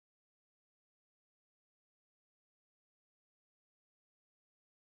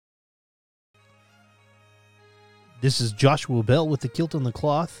This is Joshua Bell with the Kilt on the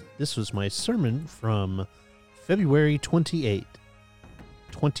Cloth. This was my sermon from February 28,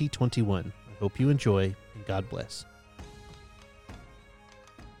 2021. I hope you enjoy, and God bless.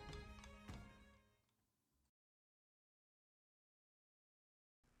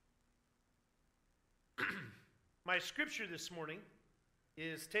 My scripture this morning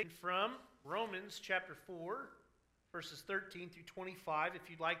is taken from Romans chapter 4, verses 13 through 25. If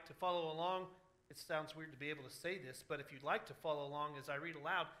you'd like to follow along, it sounds weird to be able to say this, but if you'd like to follow along as I read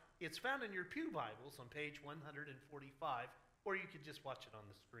aloud, it's found in your pew Bibles on page 145, or you could just watch it on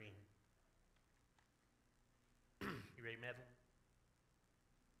the screen. You ready, Madeline?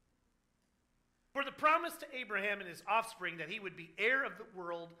 For the promise to Abraham and his offspring that he would be heir of the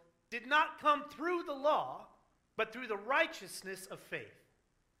world did not come through the law, but through the righteousness of faith.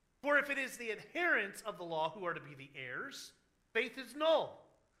 For if it is the adherents of the law who are to be the heirs, faith is null,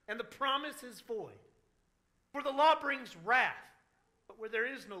 and the promise is void. For the law brings wrath, but where there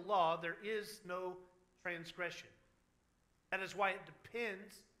is no law, there is no transgression. That is why it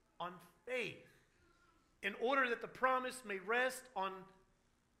depends on faith, in order that the promise may rest on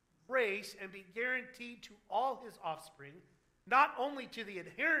grace and be guaranteed to all his offspring, not only to the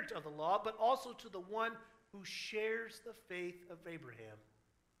adherent of the law, but also to the one who shares the faith of Abraham,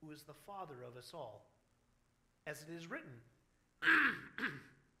 who is the father of us all. As it is written,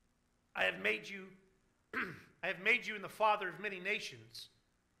 I have made you in the father of many nations,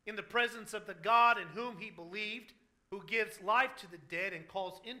 in the presence of the God in whom he believed, who gives life to the dead and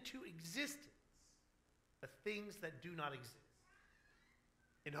calls into existence the things that do not exist.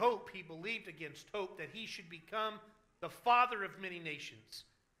 In hope he believed against hope that he should become the father of many nations.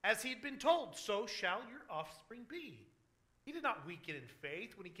 As he had been told, so shall your offspring be. He did not weaken in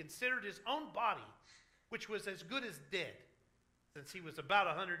faith when he considered his own body, which was as good as dead, since he was about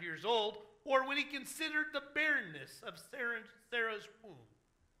 100 years old, or when he considered the barrenness of Sarah's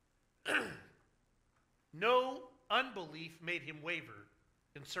womb. No unbelief made him waver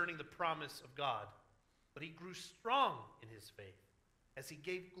concerning the promise of God, but he grew strong in his faith as he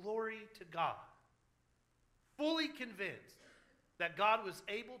gave glory to God, fully convinced that God was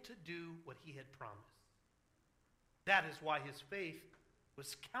able to do what he had promised. That is why his faith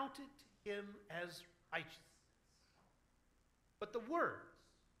was counted to him as righteousness. But the words,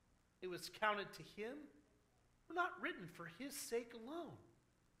 it was counted to him, were not written for his sake alone,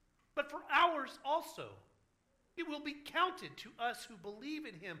 but for ours also. It will be counted to us who believe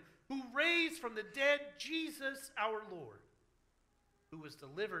in him, who raised from the dead Jesus our Lord, who was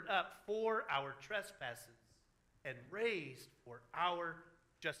delivered up for our trespasses and raised for our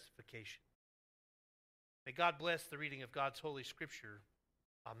justification. May God bless the reading of God's holy scripture.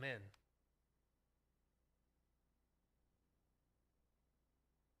 Amen.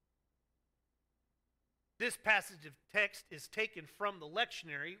 This passage of text is taken from the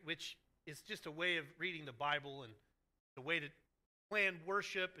lectionary, which is just a way of reading the Bible and the way to plan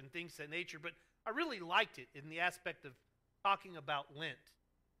worship and things of that nature. But I really liked it in the aspect of talking about Lent.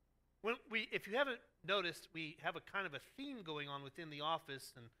 If you haven't noticed, we have a kind of a theme going on within the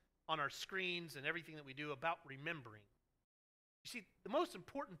office and on our screens and everything that we do about remembering. You see, the most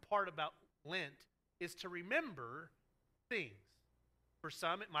important part about Lent is to remember things. For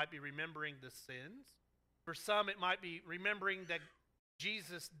some, it might be remembering the sins. For some, it might be remembering that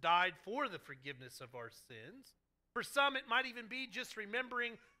Jesus died for the forgiveness of our sins. For some, it might even be just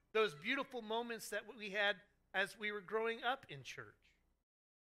remembering those beautiful moments that we had as we were growing up in church.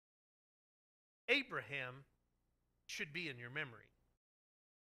 Abraham should be in your memory.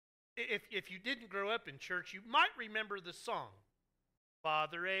 If you didn't grow up in church, you might remember the song.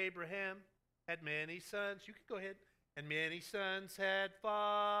 Father Abraham had many sons. You can go ahead. And many sons had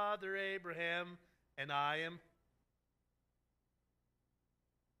Father Abraham, and I am.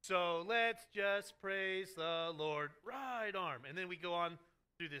 So let's just praise the Lord. Right arm. And then we go on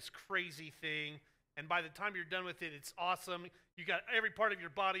through this crazy thing. And by the time you're done with it, it's awesome. You got every part of your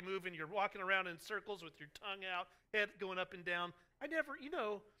body moving. You're walking around in circles with your tongue out, head going up and down. I never,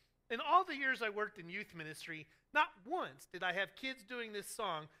 in all the years I worked in youth ministry, not once did I have kids doing this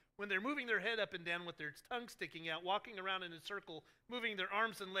song when they're moving their head up and down with their tongue sticking out, walking around in a circle, moving their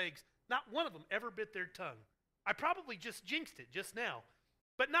arms and legs. Not one of them ever bit their tongue. I probably just jinxed it just now.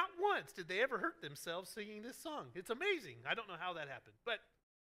 But not once did they ever hurt themselves singing this song. It's amazing. I don't know how that happened. But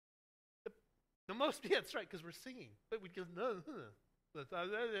the most, yeah, that's right, because we're singing. But we go,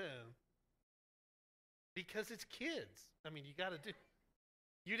 because it's kids. I mean, you got to do.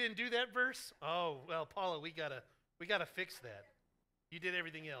 You didn't do that verse? Oh, well, Paula, we gotta fix that. You did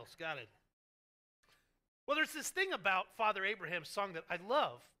everything else. Got it. Well, there's this thing about Father Abraham's song that I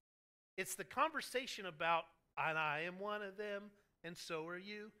love. It's the conversation about And I am one of them, and so are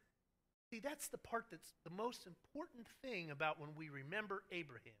you. See, that's the part that's the most important thing about when we remember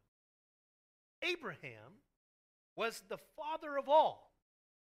Abraham. Abraham was the father of all.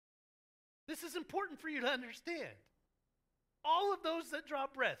 This is important for you to understand. All of those that draw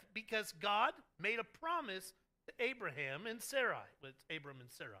breath, because God made a promise to Abraham and Sarai, with Abram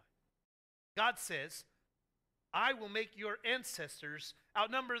and Sarai. God says, I will make your ancestors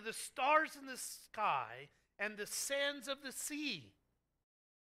outnumber the stars in the sky and the sands of the sea.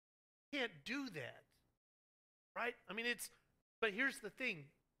 Can't do that, right? I mean, but here's the thing.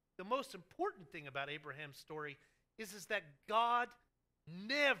 The most important thing about Abraham's story is that God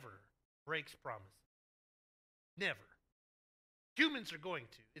never breaks promises. Never. Humans are going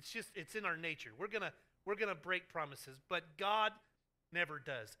to. It's in our nature. We're gonna break promises, but God never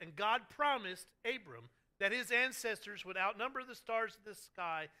does. And God promised Abram that his ancestors would outnumber the stars of the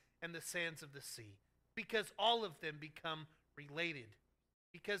sky and the sands of the sea, because all of them become related,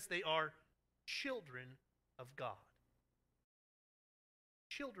 because they are children of God.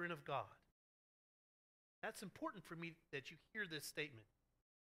 Children of God. That's important for me that you hear this statement.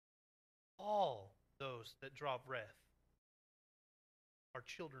 All those that draw breath are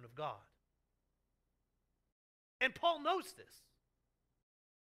children of God. And Paul knows this.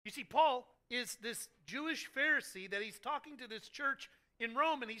 You see, Paul is this Jewish Pharisee that he's talking to this church in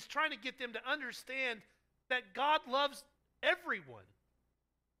Rome, and he's trying to get them to understand that God loves everyone,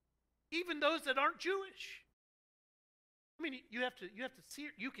 even those that aren't Jewish. I mean, you have to see,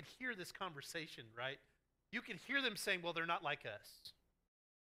 you can hear this conversation, right? You can hear them saying, well, they're not like us.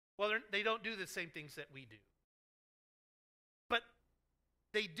 Well, they don't do the same things that we do. But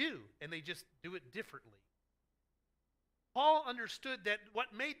they do, and they just do it differently. Paul understood that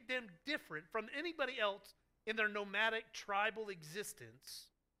what made them different from anybody else in their nomadic tribal existence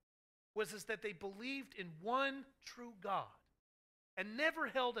was that they believed in one true God and never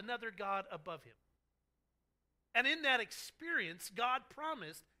held another God above him. And in that experience, God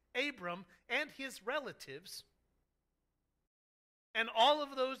promised Abram and his relatives and all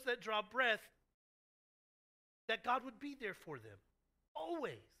of those that draw breath that God would be there for them.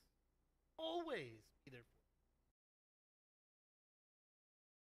 Always. Always be there for them.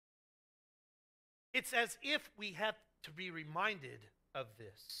 It's as if we have to be reminded of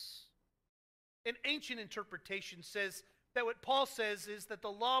this. An ancient interpretation says that what Paul says is that the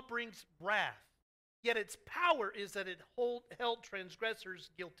law brings wrath, yet its power is that it held transgressors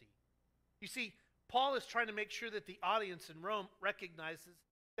guilty. You see, Paul is trying to make sure that the audience in Rome recognizes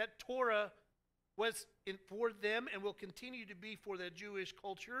that Torah was for them and will continue to be for the Jewish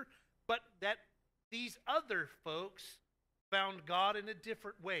culture, but that these other folks found God in a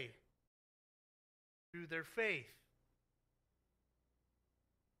different way through their faith.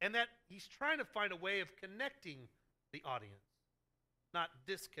 And that he's trying to find a way of connecting the audience, not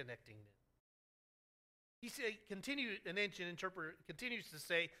disconnecting them. An ancient interpreter continues to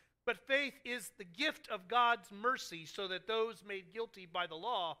say, but faith is the gift of God's mercy so that those made guilty by the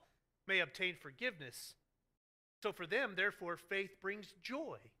law may obtain forgiveness. So for them, therefore, faith brings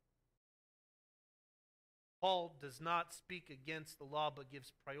joy. Paul does not speak against the law, but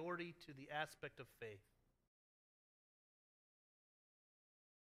gives priority to the aspect of faith.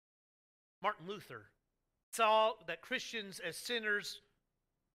 Martin Luther saw that Christians as sinners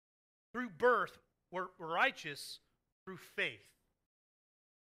through birth were righteous through faith.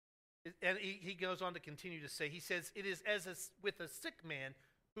 And he goes on to continue to say, he says, it is as with a sick man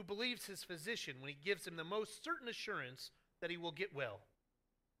who believes his physician when he gives him the most certain assurance that he will get well.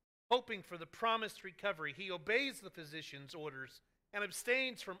 Hoping for the promised recovery, he obeys the physician's orders and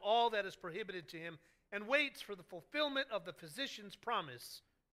abstains from all that is prohibited to him and waits for the fulfillment of the physician's promise.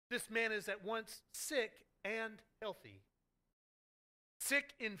 This man is at once sick and healthy.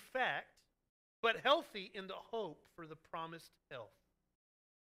 Sick in fact, but healthy in the hope for the promised health.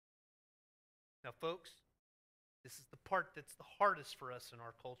 Now, folks, this is the part that's the hardest for us in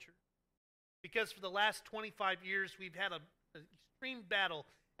our culture. Because for the last 25 years, we've had an extreme battle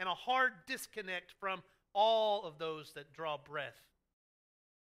and a hard disconnect from all of those that draw breath.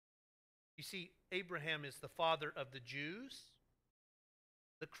 You see, Abraham is the father of the Jews,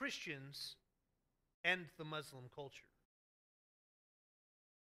 the Christians, and the Muslim culture.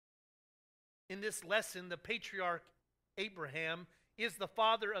 In this lesson, the patriarch Abraham is the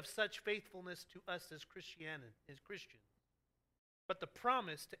father of such faithfulness to us as Christians. But the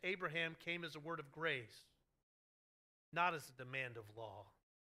promise to Abraham came as a word of grace, not as a demand of law.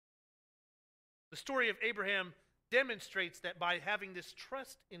 The story of Abraham demonstrates that by having this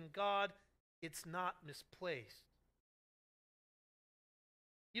trust in God, it's not misplaced.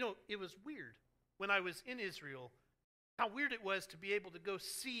 You know, it was weird. when I was in Israel, how weird it was to be able to go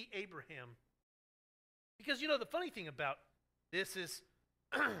see Abraham. Because, the funny thing about this is,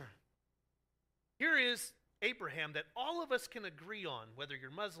 here is Abraham that all of us can agree on, whether you're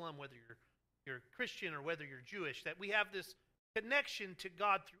Muslim, whether you're Christian, or whether you're Jewish, that we have this connection to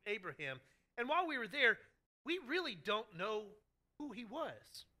God through Abraham. And while we were there, we really don't know who he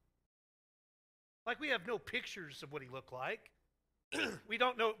was. Like, we have no pictures of what he looked like. We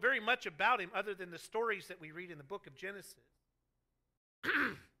don't know very much about him other than the stories that we read in the book of Genesis.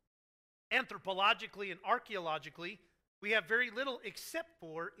 Anthropologically and archaeologically, we have very little except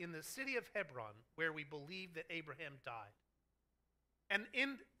for in the city of Hebron, where we believe that Abraham died. And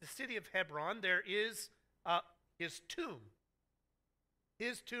in the city of Hebron, there is his tomb.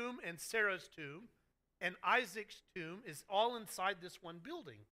 His tomb and Sarah's tomb and Isaac's tomb is all inside this one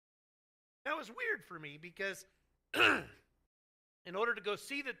building. That was weird for me because in order to go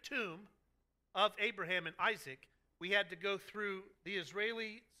see the tomb of Abraham and Isaac, we had to go through the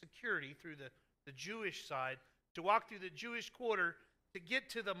Israeli security, through the Jewish side, to walk through the Jewish quarter to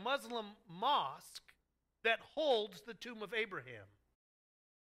get to the Muslim mosque that holds the tomb of Abraham.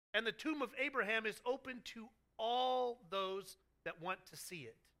 And the tomb of Abraham is open to all those that want to see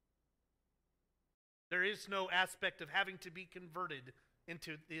it. There is no aspect of having to be converted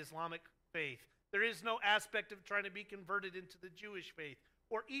into the Islamic faith. There is no aspect of trying to be converted into the Jewish faith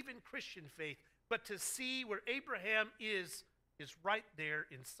or even Christian faith. But to see where Abraham is right there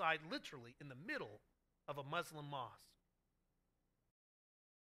inside, literally in the middle of a Muslim mosque.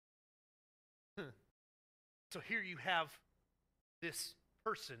 So here you have this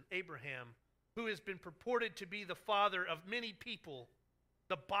person, Abraham, who has been purported to be the father of many people,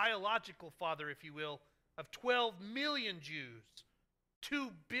 the biological father, if you will, of 12 million Jews, 2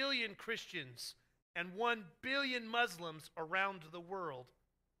 billion Christians, and 1 billion Muslims around the world,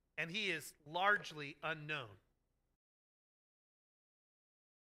 and he is largely unknown.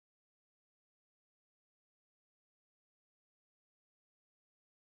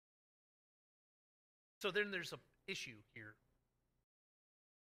 So then there's an issue here.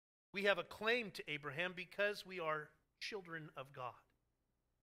 We have a claim to Abraham because we are children of God.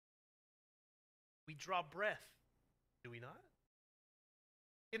 We draw breath, do we not?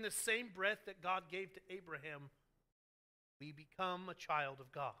 In the same breath that God gave to Abraham, we become a child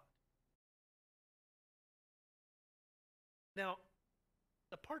of God. Now,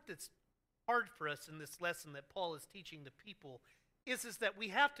 the part that's hard for us in this lesson that Paul is teaching the people is that we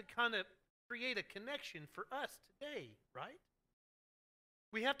have to kind of create a connection for us today, right?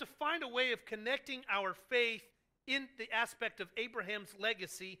 We have to find a way of connecting our faith in the aspect of Abraham's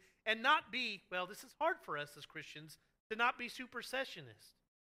legacy and not be, well, this is hard for us as Christians, to not be supersessionist.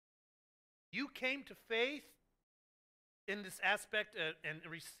 You came to faith in this aspect and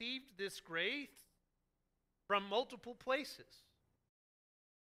received this grace from multiple places.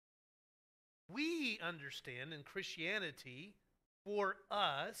 We understand in Christianity, for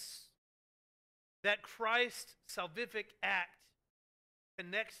us, that Christ's salvific act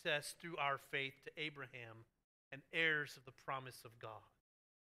connects us through our faith to Abraham and heirs of the promise of God.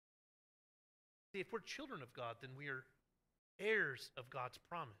 See, if we're children of God, then we are heirs of God's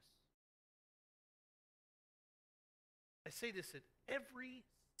promise. I say this at every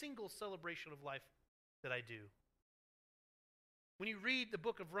single celebration of life that I do. When you read the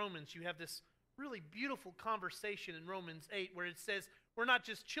book of Romans, you have this really beautiful conversation in Romans 8 where it says we're not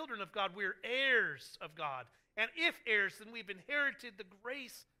just children of God, we're heirs of God. And if heirs, then we've inherited the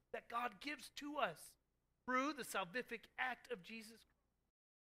grace that God gives to us through the salvific act of Jesus Christ.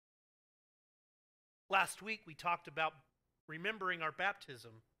 Last week we talked about remembering our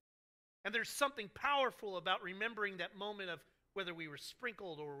baptism. And there's something powerful about remembering that moment of whether we were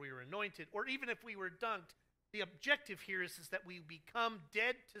sprinkled or we were anointed, or even if we were dunked. The objective here is that we become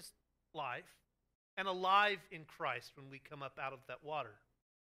dead to life and alive in Christ when we come up out of that water.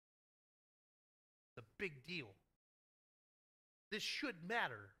 It's a big deal. This should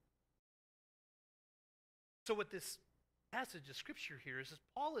matter. So what this passage of Scripture here is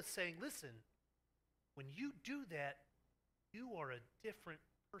Paul is saying, listen, when you do that, you are a different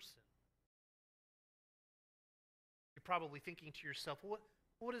person. You're probably thinking to yourself, well,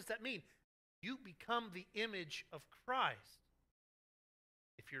 what does that mean? You become the image of Christ.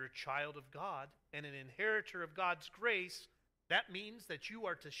 If you're a child of God and an inheritor of God's grace, that means that you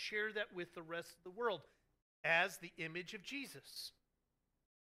are to share that with the rest of the world as the image of Jesus.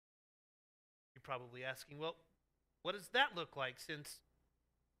 You're probably asking, well, what does that look like, since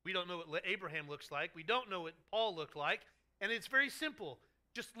we don't know what Abraham looks like, we don't know what Paul looked like, and it's very simple.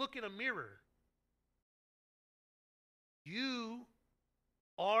 Just look in a mirror. You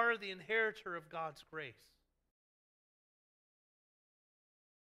are the inheritor of God's grace.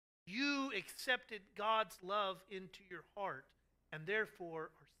 You accepted God's love into your heart and therefore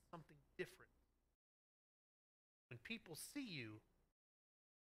are something different. When people see you,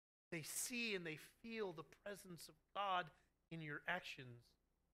 they see and they feel the presence of God in your actions,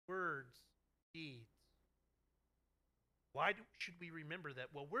 words, deeds. Why should we remember that?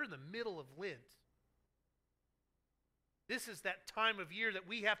 Well, we're in the middle of Lent. This is that time of year that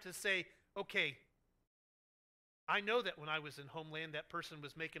we have to say, okay, I know that when I was in Homeland, that person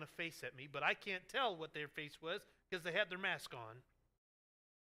was making a face at me, but I can't tell what their face was because they had their mask on.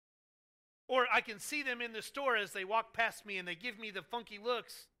 Or I can see them in the store as they walk past me and they give me the funky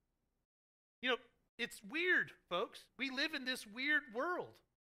looks. You know, it's weird, folks. We live in this weird world.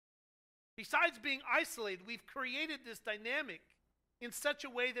 Besides being isolated, we've created this dynamic in such a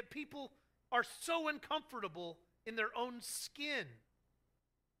way that people are so uncomfortable in their own skin.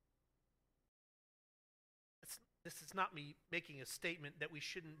 This is not me making a statement that we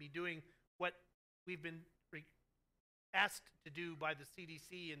shouldn't be doing what we've been asked to do by the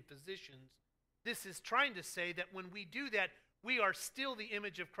CDC and physicians. This is trying to say that when we do that, we are still the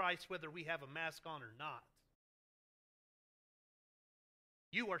image of Christ whether we have a mask on or not.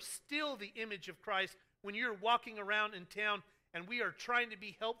 You are still the image of Christ when you're walking around in town and we are trying to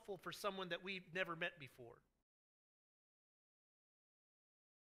be helpful for someone that we've never met before.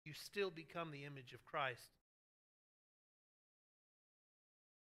 You still become the image of Christ.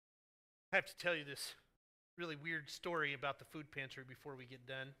 I have to tell you this really weird story about the food pantry before we get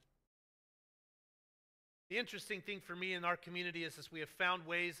done. The interesting thing for me in our community is we have found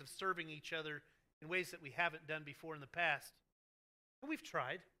ways of serving each other in ways that we haven't done before in the past. And we've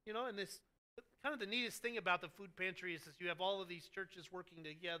tried, and this kind of the neatest thing about the food pantry is you have all of these churches working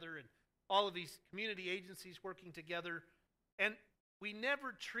together and all of these community agencies working together. And we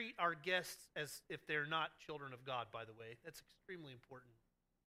never treat our guests as if they're not children of God, by the way. That's extremely important.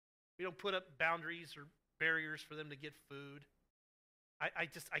 We don't put up boundaries or barriers for them to get food.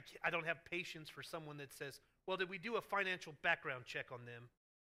 I don't have patience for someone that says, well, did we do a financial background check on them?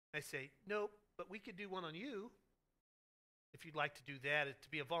 I say, no, but we could do one on you. If you'd like to do that, to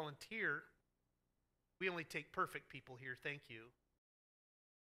be a volunteer. We only take perfect people here, thank you.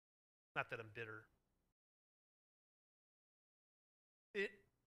 Not that I'm bitter.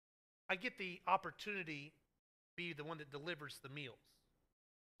 I get the opportunity to be the one that delivers the meals.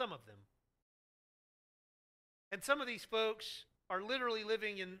 Some of them. And some of these folks are literally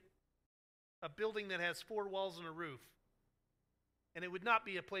living in a building that has 4 walls and a roof. And it would not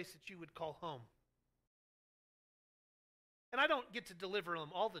be a place that you would call home. And I don't get to deliver them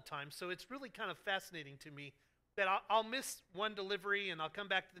all the time, so it's really kind of fascinating to me that I'll miss one delivery and I'll come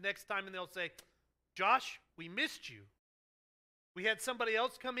back the next time and they'll say, Josh, we missed you. We had somebody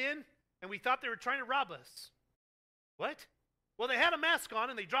else come in and we thought they were trying to rob us. What? Well, they had a mask on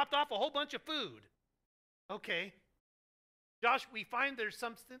and they dropped off a whole bunch of food. Okay. Josh, we find there's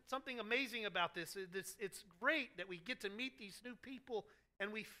something amazing about this. It's great that we get to meet these new people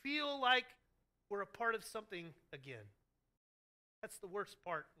and we feel like we're a part of something again. That's the worst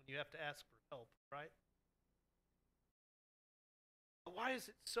part when you have to ask for help, right? But why is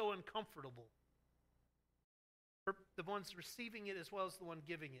it so uncomfortable for the ones receiving it as well as the one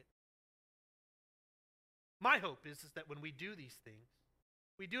giving it? My hope is that when we do these things,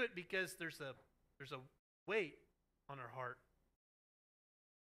 we do it because there's a weight on our heart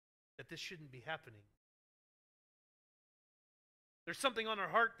that this shouldn't be happening. There's something on our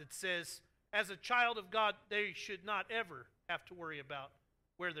heart that says, as a child of God, they should not ever have to worry about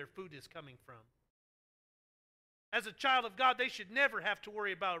where their food is coming from. As a child of God, they should never have to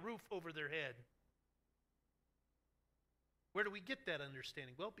worry about a roof over their head. Where do we get that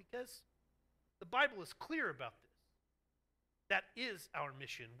understanding? Well, because the Bible is clear about this. That is our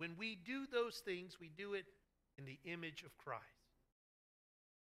mission. When we do those things, we do it in the image of Christ.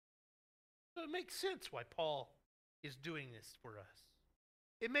 So it makes sense why Paul is doing this for us.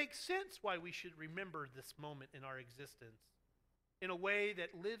 It makes sense why we should remember this moment in our existence in a way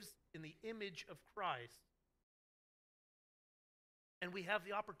that lives in the image of Christ. And we have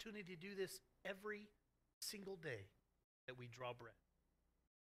the opportunity to do this every single day that we draw breath.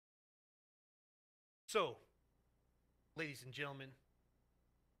 So, ladies and gentlemen,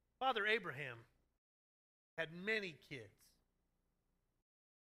 Father Abraham had many kids.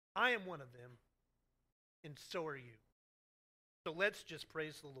 I am one of them, and so are you. So let's just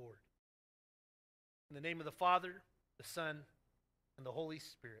praise the Lord. In the name of the Father, the Son, and the Holy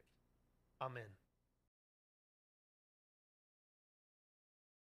Spirit. Amen.